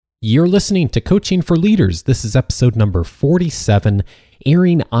You're listening to Coaching for Leaders. This is episode number 47,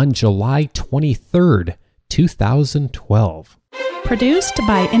 airing on July 23rd, 2012. Produced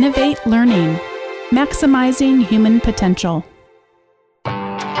by Innovate Learning, maximizing human potential.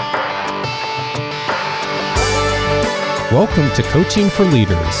 Welcome to Coaching for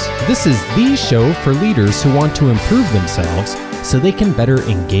Leaders. This is the show for leaders who want to improve themselves so they can better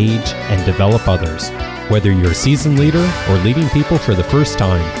engage and develop others. Whether you're a seasoned leader or leading people for the first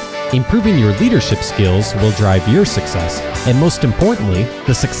time, improving your leadership skills will drive your success and, most importantly,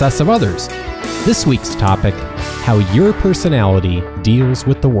 the success of others. This week's topic, how your personality deals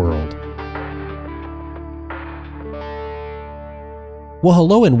with the world. Well,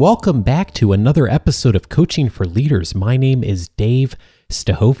 hello and welcome back to another episode of Coaching for Leaders. My name is Dave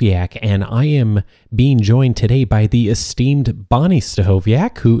Stachowiak, and I am being joined today by the esteemed Bonnie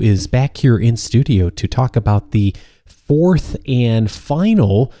Stachowiak, who is back here in studio to talk about the fourth and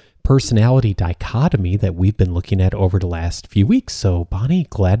final personality dichotomy that we've been looking at over the last few weeks. So, Bonnie,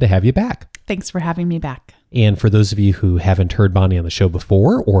 glad to have you back. Thanks for having me back. And for those of you who haven't heard Bonnie on the show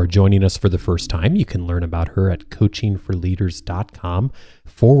before or joining us for the first time, you can learn about her at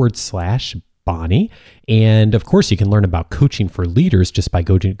coachingforleaders.com/Bonnie. And of course, you can learn about Coaching for Leaders just by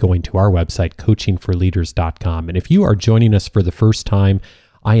going to our website, coachingforleaders.com. And if you are joining us for the first time,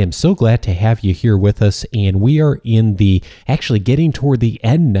 I am so glad to have you here with us. And we are actually getting toward the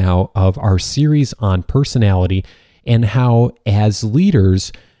end now of our series on personality and how, as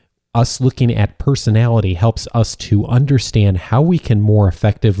leaders, us looking at personality helps us to understand how we can more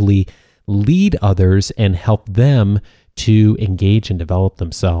effectively lead others and help them to engage and develop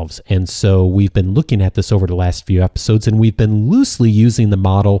themselves. And so we've been looking at this over the last few episodes, and we've been loosely using the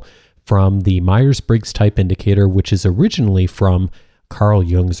model from the Myers-Briggs Type Indicator, which is originally from Carl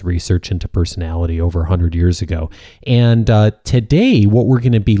Jung's research into personality over 100 years ago. And today, what we're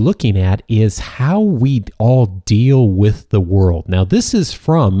going to be looking at is how we all deal with the world. Now, this is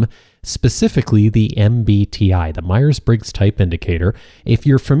from specifically the MBTI, the Myers-Briggs Type Indicator. If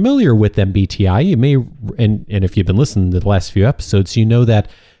you're familiar with MBTI, you may, and if you've been listening to the last few episodes, you know that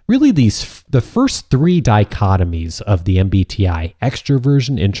really the first three dichotomies of the MBTI,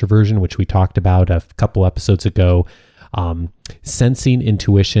 extroversion, introversion, which we talked about a couple episodes ago, sensing,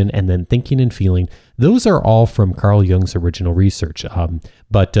 intuition, and then thinking and feeling. Those are all from Carl Jung's original research.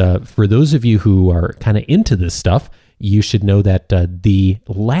 But for those of you who are kind of into this stuff, you should know that the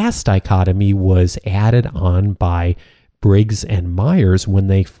last dichotomy was added on by Briggs and Myers when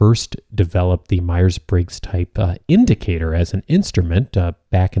they first developed the Myers-Briggs Type Indicator as an instrument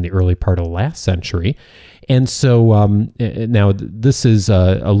back in the early part of last century. And so now this is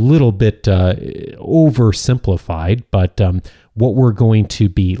a little bit oversimplified, but what we're going to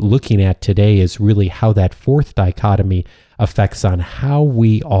be looking at today is really how that fourth dichotomy affects on how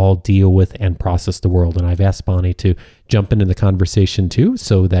we all deal with and process the world. And I've asked Bonnie to jump into the conversation too,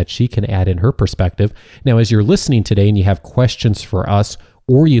 so that she can add in her perspective. Now, as you're listening today and you have questions for us,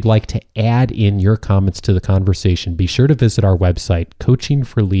 or you'd like to add in your comments to the conversation, be sure to visit our website,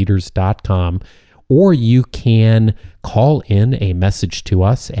 coachingforleaders.com, or you can call in a message to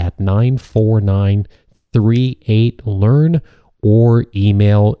us at 949-38-LEARN, or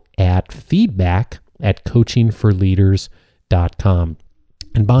email at feedback@coachingforleaders.com.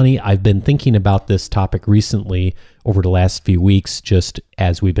 And Bonnie, I've been thinking about this topic recently over the last few weeks, just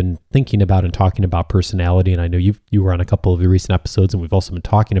as we've been thinking about and talking about personality. And I know you were on a couple of the recent episodes, and we've also been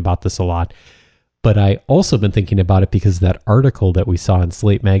talking about this a lot. But I also been thinking about it because that article that we saw in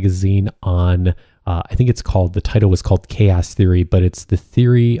Slate magazine on, I think the title was called Chaos Theory, but it's the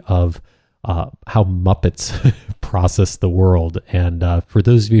theory of how Muppets process the world. And for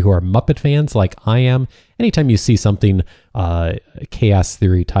those of you who are Muppet fans like I am, anytime you see something chaos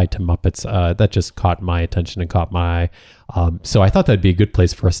theory tied to Muppets, that just caught my attention and caught my eye. So I thought that'd be a good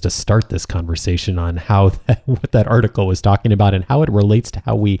place for us to start this conversation on what that article was talking about and how it relates to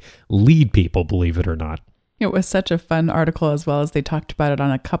how we lead people, believe it or not. It was such a fun article, as well as they talked about it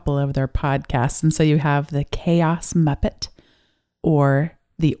on a couple of their podcasts. And so you have the Chaos Muppet or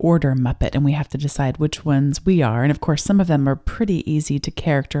the Order Muppet, and we have to decide which ones we are. And of course, some of them are pretty easy to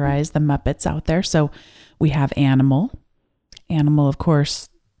characterize, the Muppets out there. So we have Animal, of course,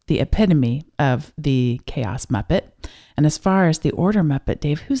 the epitome of the Chaos Muppet. And as far as the Order Muppet,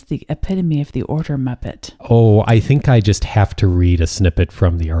 Dave, who's the epitome of the Order Muppet? Oh, I think I just have to read a snippet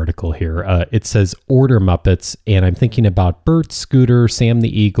from the article here. It says Order Muppets, and I'm thinking about Bert, Scooter, Sam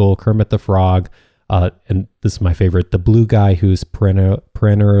the Eagle, Kermit the Frog, and this is my favorite, the blue guy who's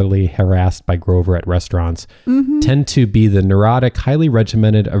perennially harassed by Grover at restaurants, tend to be the neurotic, highly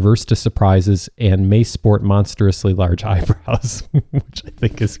regimented, averse to surprises, and may sport monstrously large eyebrows, which I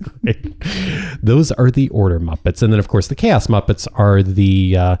think is great. Those are the Order Muppets. And then, of course, the Chaos Muppets are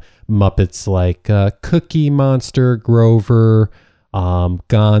the Muppets like Cookie Monster, Grover,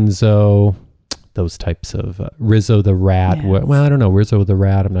 Gonzo, those types of Rizzo the Rat. Yes. Well, I don't know. Rizzo the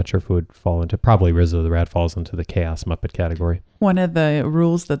Rat, I'm not sure if it would fall into, probably Rizzo the Rat falls into the Chaos Muppet category. One of the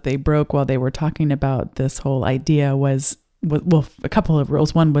rules that they broke while they were talking about this whole idea was, well, a couple of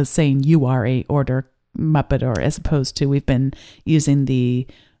rules. One was saying you are a Order Muppet, or as opposed to, we've been using the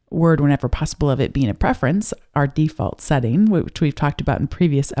word whenever possible of it being a preference, our default setting, which we've talked about in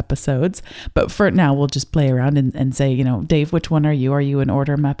previous episodes. But for now, we'll just play around and say, Dave, which one are you? Are you an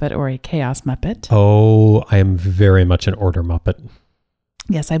Order Muppet or a Chaos Muppet? Oh, I am very much an Order Muppet.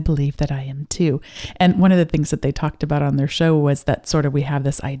 Yes, I believe that I am too. And one of the things that they talked about on their show was that sort of we have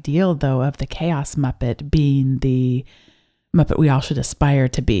this ideal, though, of the Chaos Muppet being the Muppet we all should aspire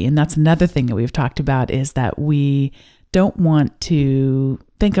to be. And that's another thing that we've talked about, is that we don't want to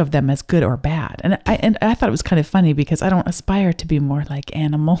think of them as good or bad. And I thought it was kind of funny, because I don't aspire to be more like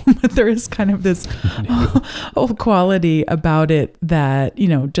Animal, but there is kind of this whole quality about it that,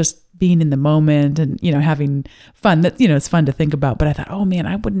 just being in the moment and, having fun, that, it's fun to think about. But I thought, oh man,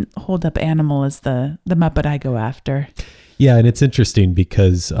 I wouldn't hold up Animal as the Muppet I go after. Yeah, and it's interesting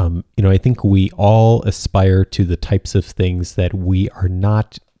because, I think we all aspire to the types of things that we are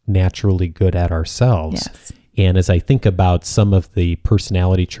not naturally good at ourselves. Yes. And as I think about some of the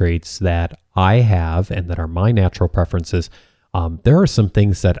personality traits that I have and that are my natural preferences, there are some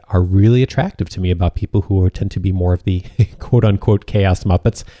things that are really attractive to me about people who tend to be more of the quote unquote Chaos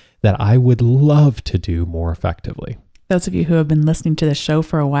Muppets that I would love to do more effectively. Those of you who have been listening to the show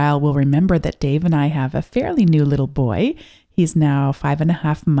for a while will remember that Dave and I have a fairly new little boy. He's now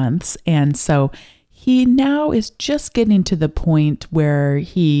 5.5 months. And so he now is just getting to the point where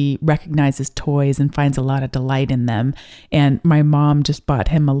he recognizes toys and finds a lot of delight in them. And my mom just bought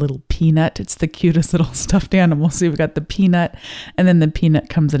him a little Peanut. It's the cutest little stuffed animal. So we've got the Peanut, and then the Peanut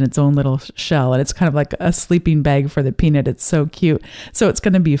comes in its own little shell, and it's kind of like a sleeping bag for the Peanut. It's so cute. So it's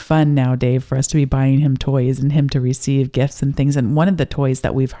going to be fun now, Dave, for us to be buying him toys and him to receive gifts and things. And one of the toys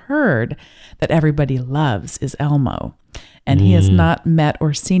that we've heard that everybody loves is Elmo. And he has not met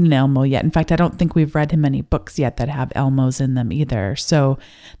or seen an Elmo yet. In fact, I don't think we've read him any books yet that have Elmos in them either. So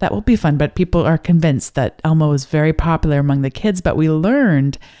that will be fun. But people are convinced that Elmo is very popular among the kids. But we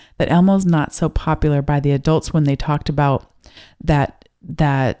learned that Elmo's not so popular by the adults when they talked about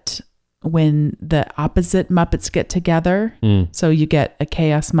that when the opposite Muppets get together. So you get a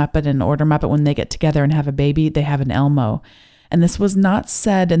Chaos Muppet and an Order Muppet. When they get together and have a baby, they have an Elmo. And this was not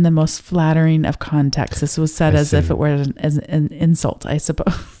said in the most flattering of contexts. This was said as if it were an insult, I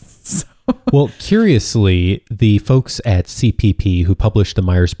suppose. Well, curiously, the folks at CPP who published the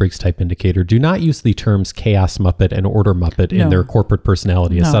Myers-Briggs Type Indicator do not use the terms Chaos Muppet and Order Muppet in their corporate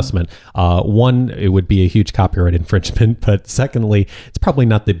personality assessment. One, it would be a huge copyright infringement, but secondly, it's probably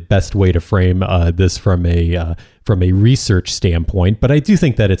not the best way to frame this from a research standpoint. But I do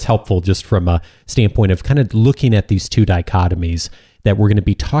think that it's helpful just from a standpoint of kind of looking at these two dichotomies that we're going to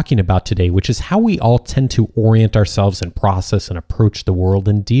be talking about today, which is how we all tend to orient ourselves and process and approach the world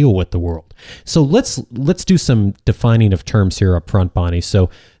and deal with the world. So let's do some defining of terms here up front, Bonnie. So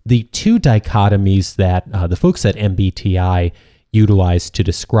the two dichotomies that the folks at MBTI utilize to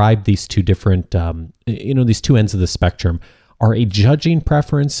describe these two different, these two ends of the spectrum are a judging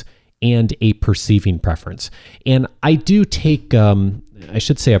preference and a perceiving preference. And I do take, I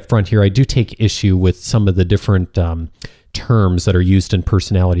should say up front here, I do take issue with some of the different terms that are used in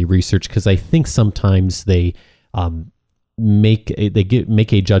personality research, because I think sometimes they make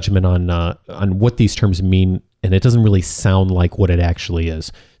a judgment on what these terms mean, and it doesn't really sound like what it actually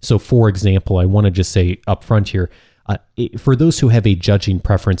is. So, for example, I want to just say up front here, for those who have a judging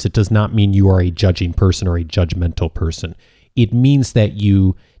preference, it does not mean you are a judging person or a judgmental person. It means that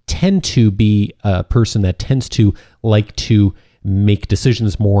you tend to be a person that tends to like to make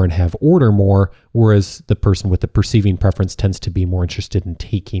decisions more and have order more, whereas the person with the perceiving preference tends to be more interested in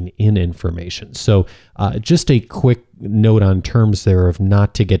taking in information. So just a quick note on terms there of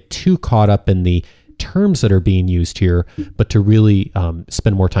not to get too caught up in the terms that are being used here, but to really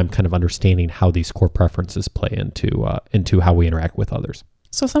spend more time kind of understanding how these core preferences play into how we interact with others.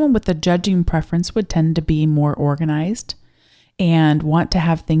 So someone with a judging preference would tend to be more organized and want to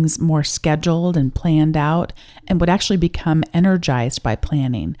have things more scheduled and planned out and would actually become energized by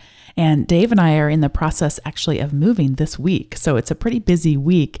planning. And Dave and I are in the process actually of moving this week. So it's a pretty busy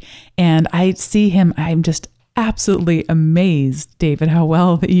week. And I see him, I'm just absolutely amazed, David, how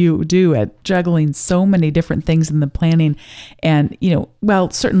well that you do at juggling so many different things in the planning. And, well,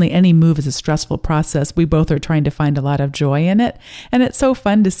 certainly any move is a stressful process. We both are trying to find a lot of joy in it. And it's so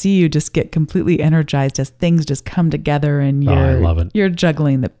fun to see you just get completely energized as things just come together and I love it. You're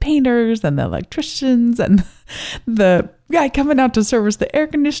juggling the painters and the electricians and the guy coming out to service the air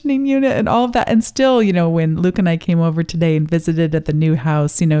conditioning unit and all of that. And still, when Luke and I came over today and visited at the new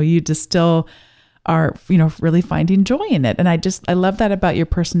house, you just still are, really finding joy in it. And I love that about your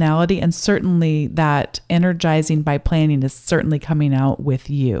personality. And certainly that energizing by planning is certainly coming out with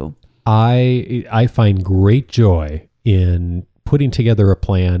you. I find great joy in putting together a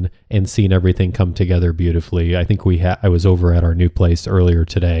plan and seeing everything come together beautifully. I think I was over at our new place earlier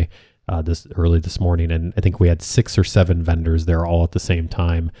today, this morning, and I think we had 6 or 7 vendors there all at the same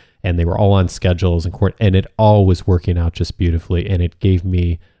time, and they were all on schedules and it all was working out just beautifully. And it gave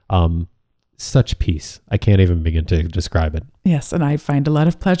me, such peace. I can't even begin to describe it. Yes, and I find a lot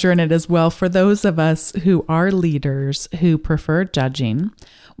of pleasure in it as well. For those of us who are leaders who prefer judging,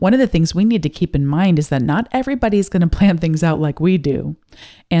 one of the things we need to keep in mind is that not everybody's going to plan things out like we do.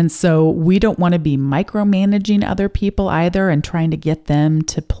 And so we don't want to be micromanaging other people either and trying to get them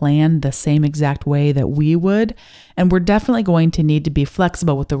to plan the same exact way that we would. And we're definitely going to need to be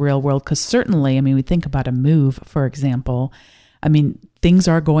flexible with the real world because certainly, we think about a move, for example. Things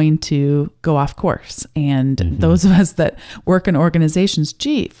are going to go off course. And those of us that work in organizations,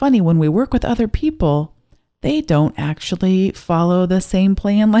 funny, when we work with other people, they don't actually follow the same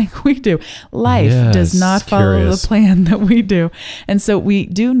plan like we do. Life does not follow the plan that we do. And so we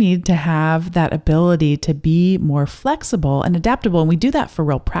do need to have that ability to be more flexible and adaptable. And we do that for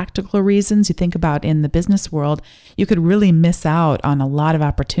real practical reasons. You think about in the business world, you could really miss out on a lot of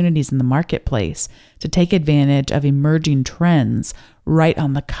opportunities in the marketplace to take advantage of emerging trends right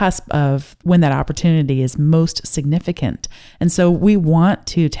on the cusp of when that opportunity is most significant. And so we want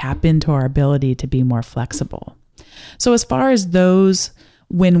to tap into our ability to be more flexible. So as far as those,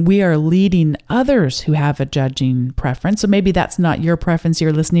 when we are leading others who have a judging preference, so maybe that's not your preference,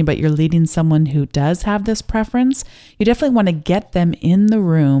 you're listening, but you're leading someone who does have this preference, you definitely want to get them in the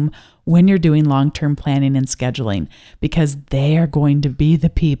room when you're doing long-term planning and scheduling, because they are going to be the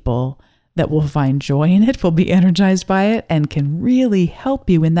people that will find joy in it, will be energized by it, and can really help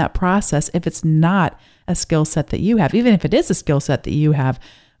you in that process if it's not a skill set that you have. Even if it is a skill set that you have,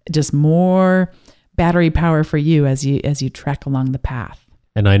 just more battery power for you as you trek along the path.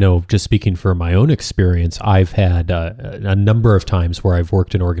 And I know, just speaking for my own experience, I've had a number of times where I've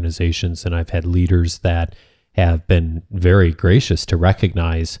worked in organizations and I've had leaders that have been very gracious to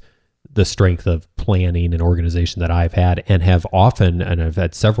recognize the strength of planning and organization that I've had, and have often, and I've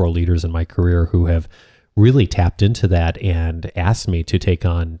had several leaders in my career who have really tapped into that and asked me to take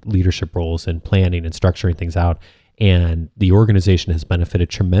on leadership roles in planning and structuring things out. And the organization has benefited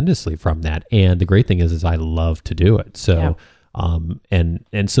tremendously from that. And the great thing is I love to do it. So,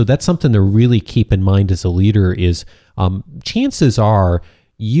 and so that's something to really keep in mind as a leader is, chances are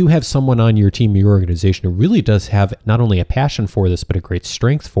you have someone on your team, your organization who really does have not only a passion for this, but a great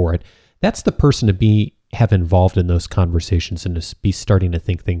strength for it. That's the person to have involved in those conversations and to be starting to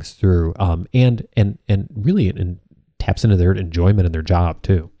think things through, and really taps into their enjoyment in their job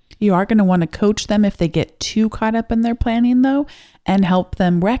too. You are going to want to coach them if they get too caught up in their planning though, and help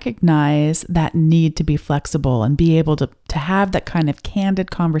them recognize that need to be flexible and be able to have that kind of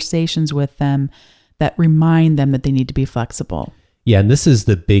candid conversations with them that remind them that they need to be flexible. Yeah, and this is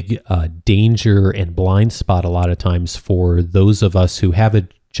the big danger and blind spot a lot of times for those of us who have a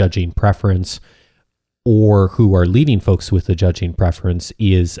judging preference or who are leading folks with a judging preference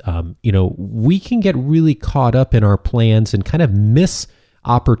is, we can get really caught up in our plans and kind of miss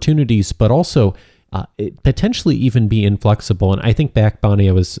opportunities, but also potentially even be inflexible. And I think back, Bonnie,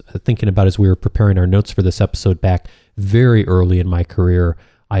 I was thinking about as we were preparing our notes for this episode back very early in my career,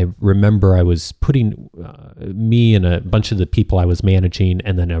 I remember I was putting me and a bunch of the people I was managing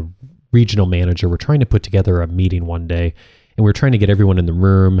and then a regional manager were trying to put together a meeting one day, and we were trying to get everyone in the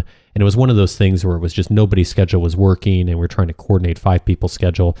room. And it was one of those things where it was just nobody's schedule was working, and we were trying to coordinate 5 people's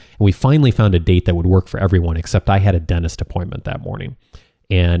schedule. And we finally found a date that would work for everyone, except I had a dentist appointment that morning.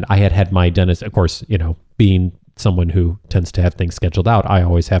 And I had my dentist, of course, being someone who tends to have things scheduled out, I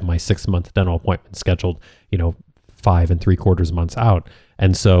always have my 6-month dental appointment scheduled, 5 3/4 months out.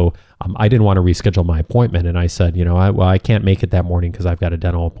 And so I didn't want to reschedule my appointment. And I said, I can't make it that morning because I've got a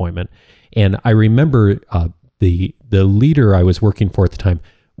dental appointment. And I remember the the leader I was working for at the time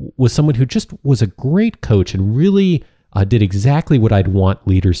was someone who just was a great coach and really did exactly what I'd want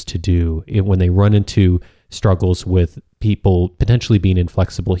leaders to do when they run into struggles with people potentially being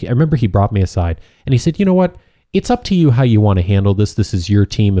inflexible. I remember he brought me aside and he said, you know what? It's up to you how you want to handle this. This is your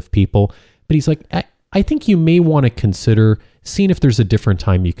team of people. But he's like, I think you may want to consider seeing if there's a different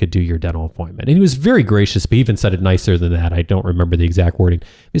time you could do your dental appointment. And he was very gracious, but he even said it nicer than that. I don't remember the exact wording.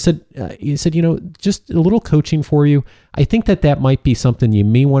 He said, you know, just a little coaching for you. I think that might be something you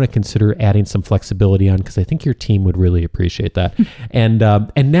may want to consider adding some flexibility on, because I think your team would really appreciate that. And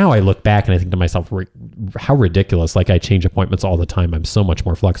now I look back and I think to myself, how ridiculous. Like, I change appointments all the time. I'm so much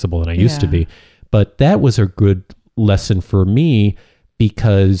more flexible than I used to be. But that was a good lesson for me,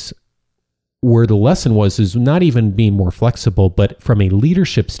 because where the lesson was is not even being more flexible, but from a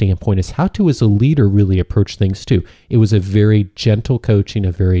leadership standpoint is how to, as a leader, really approach things too. It was a very gentle coaching,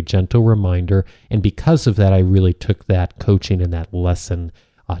 a very gentle reminder. And because of that, I really took that coaching and that lesson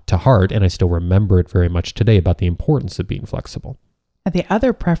to heart. And I still remember it very much today about the importance of being flexible. The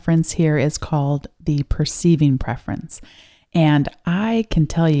other preference here is called the perceiving preference. And I can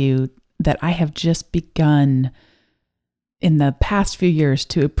tell you that I have just begun in the past few years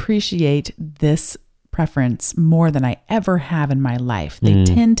to appreciate this preference more than I ever have in my life. They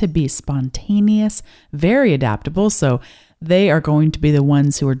tend to be spontaneous, very adaptable. So they are going to be the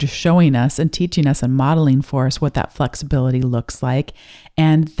ones who are just showing us and teaching us and modeling for us what that flexibility looks like.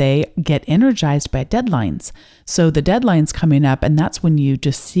 And they get energized by deadlines. So the deadline's coming up, and that's when you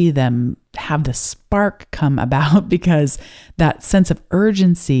just see them have the spark come about, because that sense of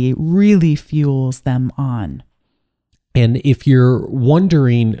urgency really fuels them on. And if you're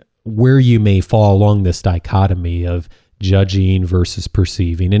wondering where you may fall along this dichotomy of judging versus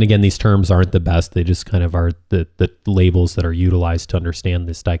perceiving, and again, these terms aren't the best, they just kind of are the labels that are utilized to understand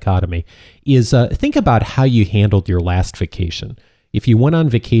this dichotomy, is think about how you handled your last vacation. If you went on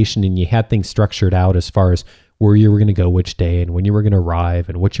vacation and you had things structured out as far as where you were going to go which day and when you were going to arrive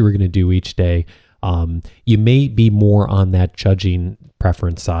and what you were going to do each day, you may be more on that judging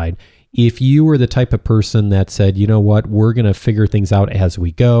preference side. If you were the type of person that said, you know what, we're going to figure things out as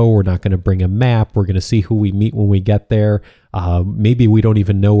we go. We're not going to bring a map. We're going to see who we meet when we get there. Maybe we don't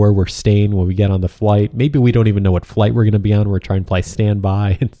even know where we're staying when we get on the flight. Maybe we don't even know what flight we're going to be on. We're trying to fly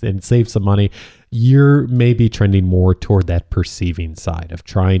standby and save some money. You're maybe trending more toward that perceiving side of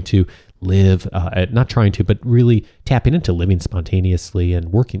trying to live, not trying to, but really tapping into living spontaneously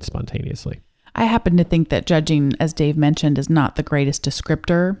and working spontaneously. I happen to think that judging, as Dave mentioned, is not the greatest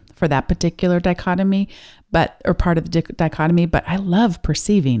descriptor for that particular dichotomy, or part of the dichotomy, but I love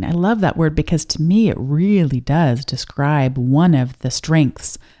perceiving. I love that word, because to me, it really does describe one of the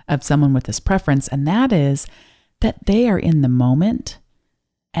strengths of someone with this preference, and that is that they are in the moment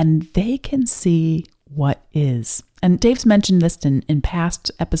and they can see what is. And Dave's mentioned this in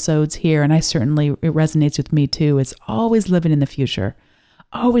past episodes here, and it resonates with me too, is always living in the future.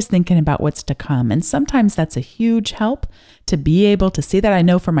 Always thinking about what's to come. And sometimes that's a huge help to be able to see that. I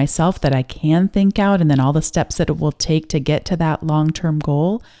know for myself that I can think out and then all the steps that it will take to get to that long-term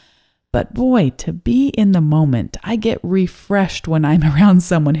goal. But boy, to be in the moment, I get refreshed when I'm around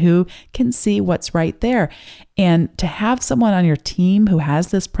someone who can see what's right there. And to have someone on your team who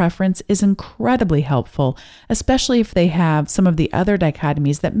has this preference is incredibly helpful, especially if they have some of the other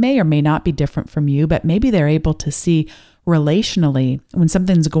dichotomies that may or may not be different from you, but maybe they're able to see relationally when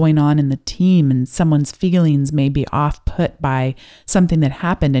something's going on in the team and someone's feelings may be off put by something that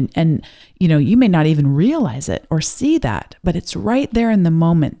happened. And you may not even realize it or see that, but it's right there in the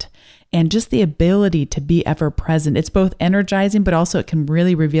moment. And just the ability to be ever present. It's both energizing, but also it can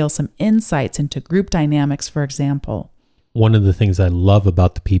really reveal some insights into group dynamics, for example. One of the things I love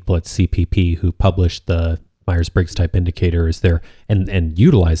about the people at CPP who published the Myers-Briggs type indicator is and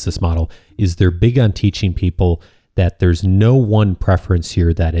utilize this model, is they're big on teaching people that there's no one preference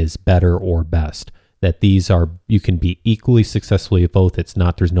here that is better or best. That you can be equally successfully at both.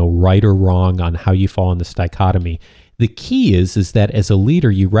 There's no right or wrong on how you fall in this dichotomy. The key is that as a leader,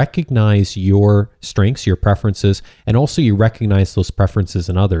 you recognize your strengths, your preferences, and also you recognize those preferences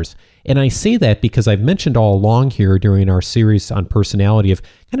in others. And I say that because I've mentioned all along here during our series on personality of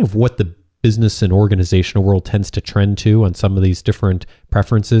kind of what the business and organizational world tends to trend to on some of these different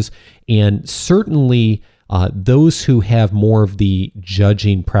preferences. And certainly those who have more of the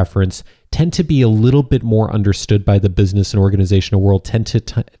judging preference tend to be a little bit more understood by the business and organizational world, tend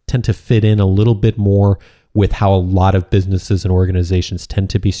to fit in a little bit more with how a lot of businesses and organizations tend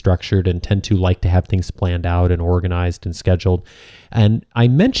to be structured and tend to like to have things planned out and organized and scheduled. And I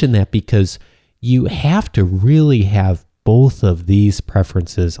mention that because you have to really have both of these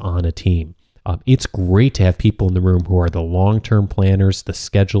preferences on a team. It's great to have people in the room who are the long-term planners, the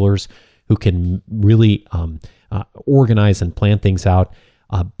schedulers, who can really organize and plan things out.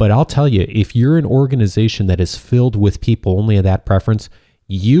 But I'll tell you, if you're an organization that is filled with people only of that preference,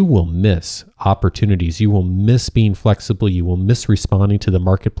 you will miss opportunities. You will miss being flexible. You will miss responding to the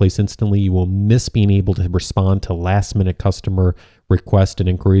marketplace instantly. You will miss being able to respond to last-minute customer requests and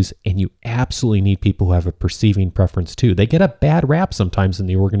inquiries. And you absolutely need people who have a perceiving preference too. They get a bad rap sometimes in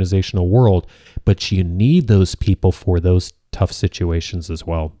the organizational world, but you need those people for those tough situations as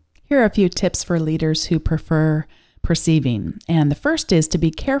well. Here are a few tips for leaders who prefer perceiving. And the first is to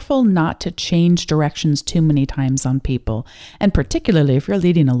be careful not to change directions too many times on people. And particularly if you're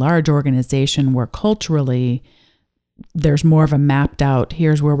leading a large organization where culturally there's more of a mapped out,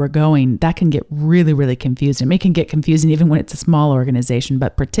 here's where we're going, that can get really, really confusing. It can get confusing even when it's a small organization,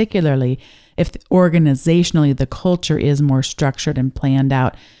 but particularly if organizationally the culture is more structured and planned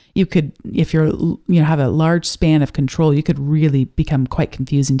out, you could, if have a large span of control, you could really become quite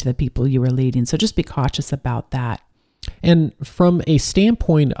confusing to the people you are leading. So just be cautious about that. And from a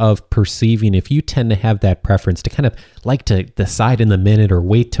standpoint of perceiving, if you tend to have that preference to kind of like to decide in the minute or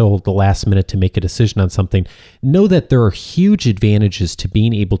wait till the last minute to make a decision on something, know that there are huge advantages to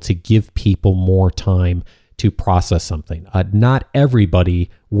being able to give people more time to process something. Not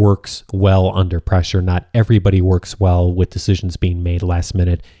everybody works well under pressure. Not everybody works well with decisions being made last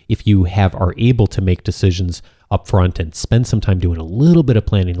minute. If you are able to make decisions up front and spend some time doing a little bit of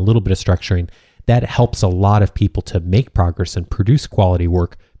planning, a little bit of structuring, that helps a lot of people to make progress and produce quality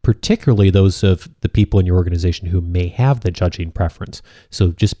work, particularly those of the people in your organization who may have the judging preference.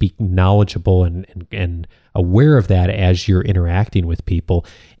 So just be knowledgeable and aware of that as you're interacting with people.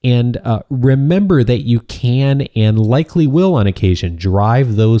 And remember that you can and likely will on occasion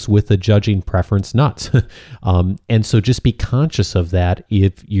drive those with a judging preference nuts. And so just be conscious of that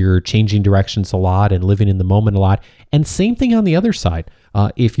if you're changing directions a lot and living in the moment a lot. And same thing on the other side.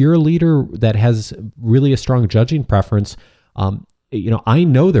 If you're a leader that has really a strong judging preference, I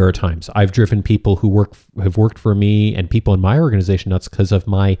know there are times I've driven people who have worked for me and people in my organization nuts because of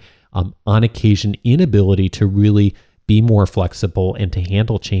my on occasion inability to really be more flexible and to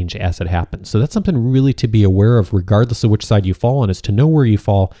handle change as it happens. So that's something really to be aware of, regardless of which side you fall on, is to know where you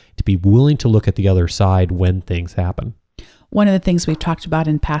fall, to be willing to look at the other side when things happen. One of the things we've talked about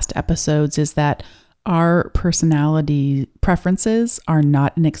in past episodes is that our personality preferences are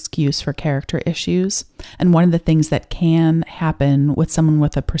not an excuse for character issues. And one of the things that can happen with someone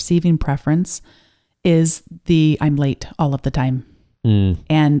with a perceiving preference is I'm late all of the time.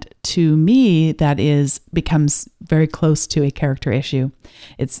 And to me, that becomes very close to a character issue.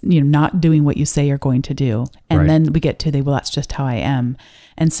 It's, not doing what you say you're going to do. And then we get to well, that's just how I am.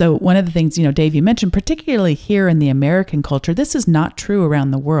 And so one of the things, Dave, you mentioned, particularly here in the American culture, this is not true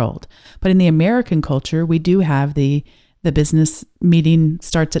around the world, but in the American culture, we do have the business meeting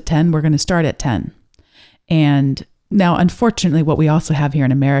starts at 10, we're going to start at 10. And now, unfortunately, what we also have here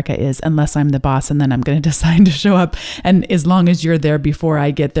in America is, unless I'm the boss and then I'm going to decide to show up, and as long as you're there before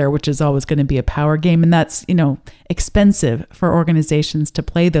I get there, which is always going to be a power game. And that's, expensive for organizations to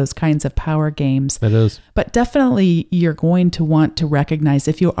play those kinds of power games. It is. But definitely you're going to want to recognize,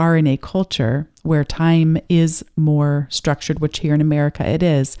 if you are in a culture where time is more structured, which here in America it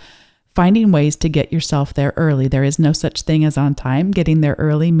is, finding ways to get yourself there early. There is no such thing as on time. Getting there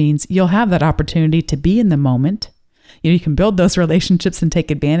early means you'll have that opportunity to be in the moment. You can build those relationships and take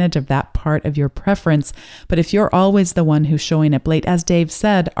advantage of that part of your preference. But if you're always the one who's showing up late, as Dave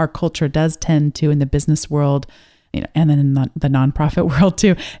said, our culture does tend to, in the business world, and then in the nonprofit world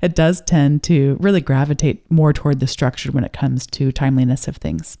too, it does tend to really gravitate more toward the structure when it comes to timeliness of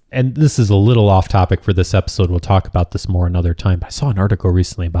things. And this is a little off topic for this episode. We'll talk about this more another time. I saw an article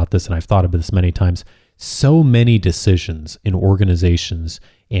recently about this, and I've thought about this many times. So many decisions in organizations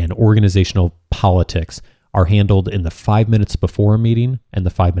and organizational politics are handled in the 5 minutes before a meeting and the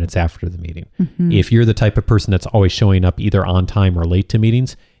 5 minutes after the meeting. Mm-hmm. If you're the type of person that's always showing up either on time or late to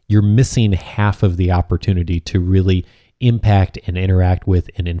meetings, you're missing half of the opportunity to really impact and interact with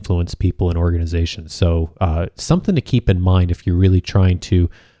and influence people in organizations. So something to keep in mind if you're really trying to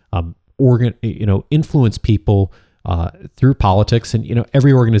influence people through politics. And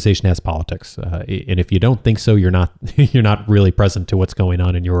every organization has politics, and if you don't think so, you're not really present to what's going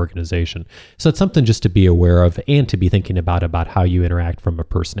on in your organization. So it's something just to be aware of and to be thinking about how you interact from a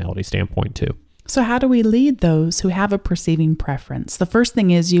personality standpoint too. So how do we lead those who have a perceiving preference? The first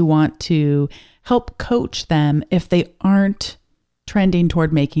thing is you want to help coach them if they aren't trending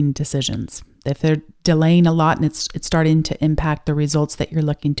toward making decisions. If they're delaying a lot and it's starting to impact the results that you're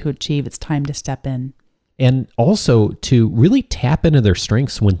looking to achieve, it's time to step in. And also to really tap into their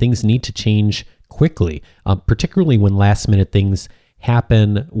strengths when things need to change quickly, particularly when last minute things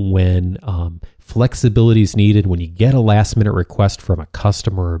happen, when flexibility is needed, when you get a last minute request from a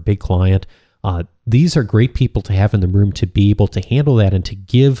customer or a big client. These are great people to have in the room to be able to handle that and to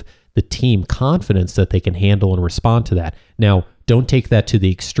give the team confidence that they can handle and respond to that. Now, don't take that to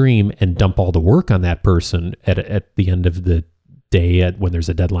the extreme and dump all the work on that person at the end of the day when there's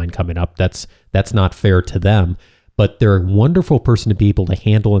a deadline coming up. That's not fair to them. But they're a wonderful person to be able to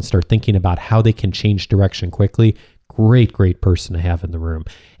handle and start thinking about how they can change direction quickly. Great person to have in the room.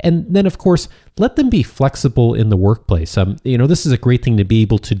 And then, of course, let them be flexible in the workplace. This is a great thing to be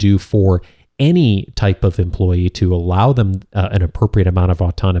able to do for any type of employee, to allow them an appropriate amount of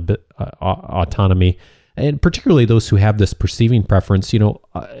autonomy, and particularly those who have this perceiving preference.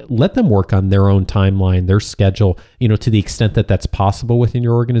 Let them work on their own timeline, their schedule, to the extent that that's possible within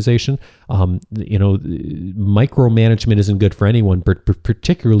your organization. Micromanagement isn't good for anyone, but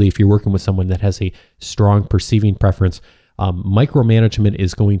particularly if you're working with someone that has a strong perceiving preference. Micromanagement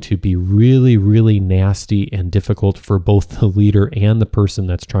is going to be really, really nasty and difficult for both the leader and the person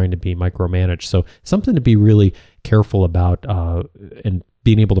that's trying to be micromanaged. So something to be really careful about, and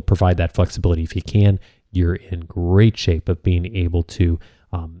being able to provide that flexibility. If you can, you're in great shape of being able to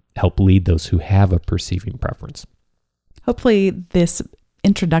help lead those who have a perceiving preference. Hopefully this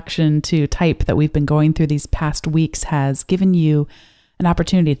introduction to type that we've been going through these past weeks has given you an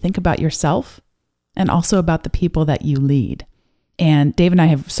opportunity to think about yourself and also about the people that you lead. And Dave and I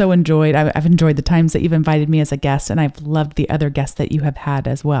have so enjoyed, I've enjoyed the times that you've invited me as a guest, and I've loved the other guests that you have had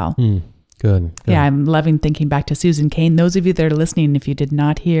as well. Good. Yeah, I'm loving thinking back to Susan Cain. Those of you that are listening, if you did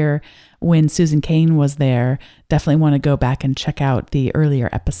not hear when Susan Cain was there, definitely want to go back and check out the earlier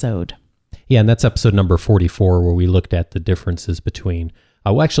episode. Yeah, and that's episode number 44, where we looked at the differences between,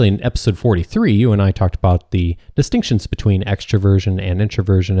 actually in episode 43, you and I talked about the distinctions between extroversion and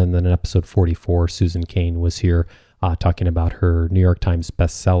introversion. And then in episode 44, Susan Cain was here talking about her New York Times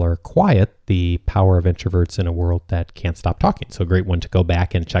bestseller, Quiet, The Power of Introverts in a World That Can't Stop Talking. So a great one to go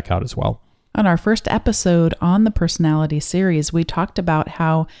back and check out as well. On our first episode on the personality series, we talked about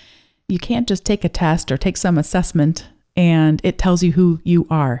how you can't just take a test or take some assessment and it tells you who you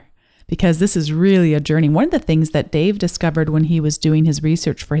are, because this is really a journey. One of the things that Dave discovered when he was doing his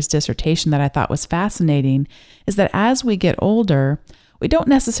research for his dissertation that I thought was fascinating is that as we get older, we don't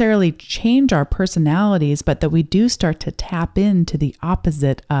necessarily change our personalities, but that we do start to tap into the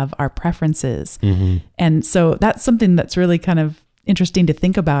opposite of our preferences. Mm-hmm. And so that's something that's really kind of interesting to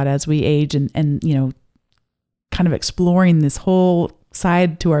think about as we age and kind of exploring this whole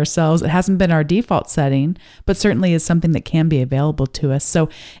side to ourselves. It hasn't been our default setting, but certainly is something that can be available to us. So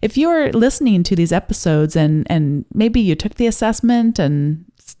if you're listening to these episodes and maybe you took the assessment and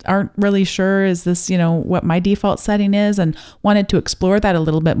aren't really sure, is this, what my default setting is, and wanted to explore that a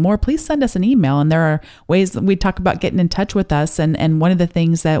little bit more, please send us an email. And there are ways that we talk about getting in touch with us. And one of the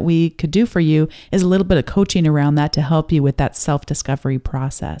things that we could do for you is a little bit of coaching around that to help you with that self-discovery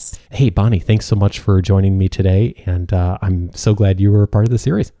process. Hey, Bonnie, thanks so much for joining me today. And I'm so glad you were a part of the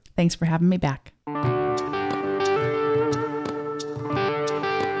series. Thanks for having me back.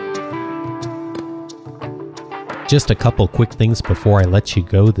 Just a couple quick things before I let you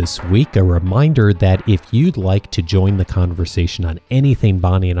go this week. A reminder that if you'd like to join the conversation on anything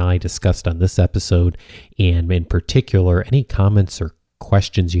Bonnie and I discussed on this episode, and in particular, any comments or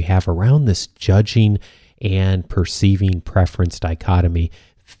questions you have around this judging and perceiving preference dichotomy,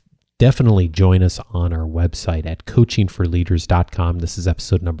 definitely join us on our website at coachingforleaders.com. This is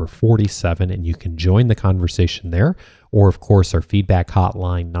episode number 47, and you can join the conversation there. Or, of course, our feedback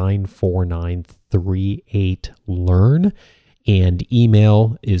hotline, 949-38-LEARN. And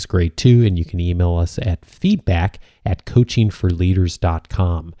email is great too, and you can email us at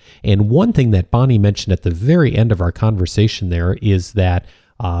feedback@coachingforleaders.com. And one thing that Bonnie mentioned at the very end of our conversation there is that,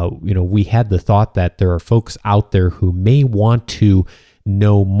 we had the thought that there are folks out there who may want to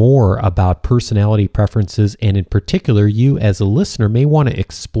know more about personality preferences, and in particular, you as a listener may want to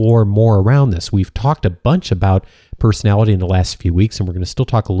explore more around this. We've talked a bunch about personality in the last few weeks, and we're going to still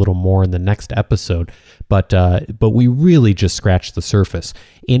talk a little more in the next episode, but we really just scratched the surface.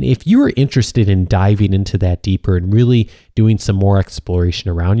 And if you're interested in diving into that deeper and really doing some more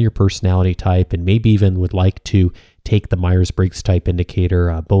exploration around your personality type, and maybe even would like to take the Myers-Briggs type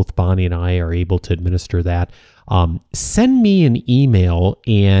indicator, both Bonnie and I are able to administer that. Send me an email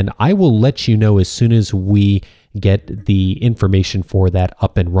and I will let you know as soon as we get the information for that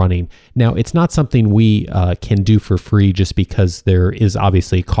up and running. Now, it's not something we can do for free just because there is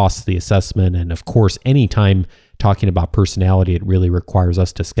obviously cost to the assessment. And of course, anytime talking about personality, it really requires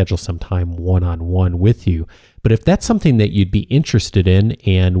us to schedule some time one-on-one with you. But if that's something that you'd be interested in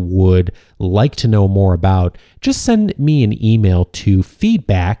and would like to know more about, just send me an email to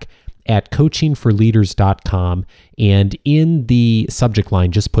feedback@coachingforleaders.com, and in the subject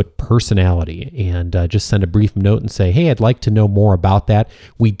line, just put personality, and just send a brief note and say, hey, I'd like to know more about that.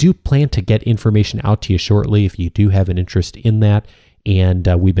 We do plan to get information out to you shortly if you do have an interest in that. And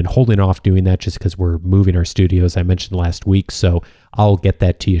we've been holding off doing that just because we're moving our studios, I mentioned last week. So I'll get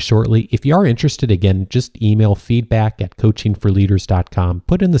that to you shortly. If you are interested, again, just email feedback@coachingforleaders.com.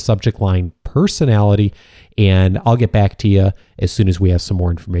 Put in the subject line personality, and I'll get back to you as soon as we have some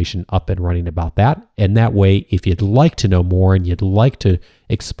more information up and running about that. And that way, if you'd like to know more and you'd like to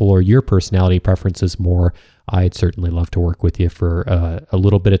explore your personality preferences more, I'd certainly love to work with you for a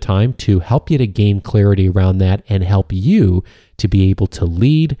little bit of time to help you to gain clarity around that and help you to be able to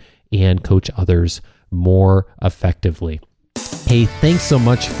lead and coach others more effectively. Hey, thanks so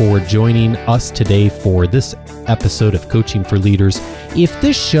much for joining us today for this episode of Coaching for Leaders. If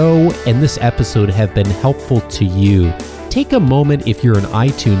this show and this episode have been helpful to you, take a moment, if you're an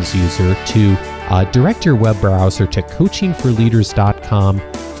iTunes user, to direct your web browser to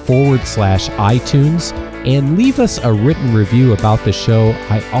coachingforleaders.com/iTunes and leave us a written review about the show.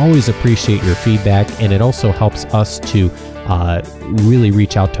 I always appreciate your feedback, and it also helps us to really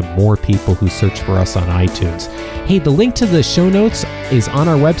reach out to more people who search for us on iTunes. Hey, the link to the show notes is on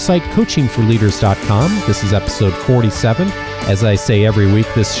our website, coachingforleaders.com. This is episode 47. As I say every week,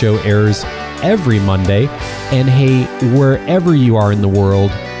 this show airs every Monday. And hey, wherever you are in the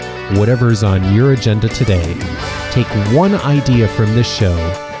world, whatever's on your agenda today, take one idea from this show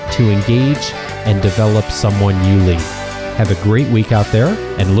to engage and develop someone you lead. Have a great week out there,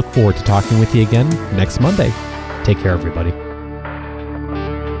 and look forward to talking with you again next Monday. Take care, everybody.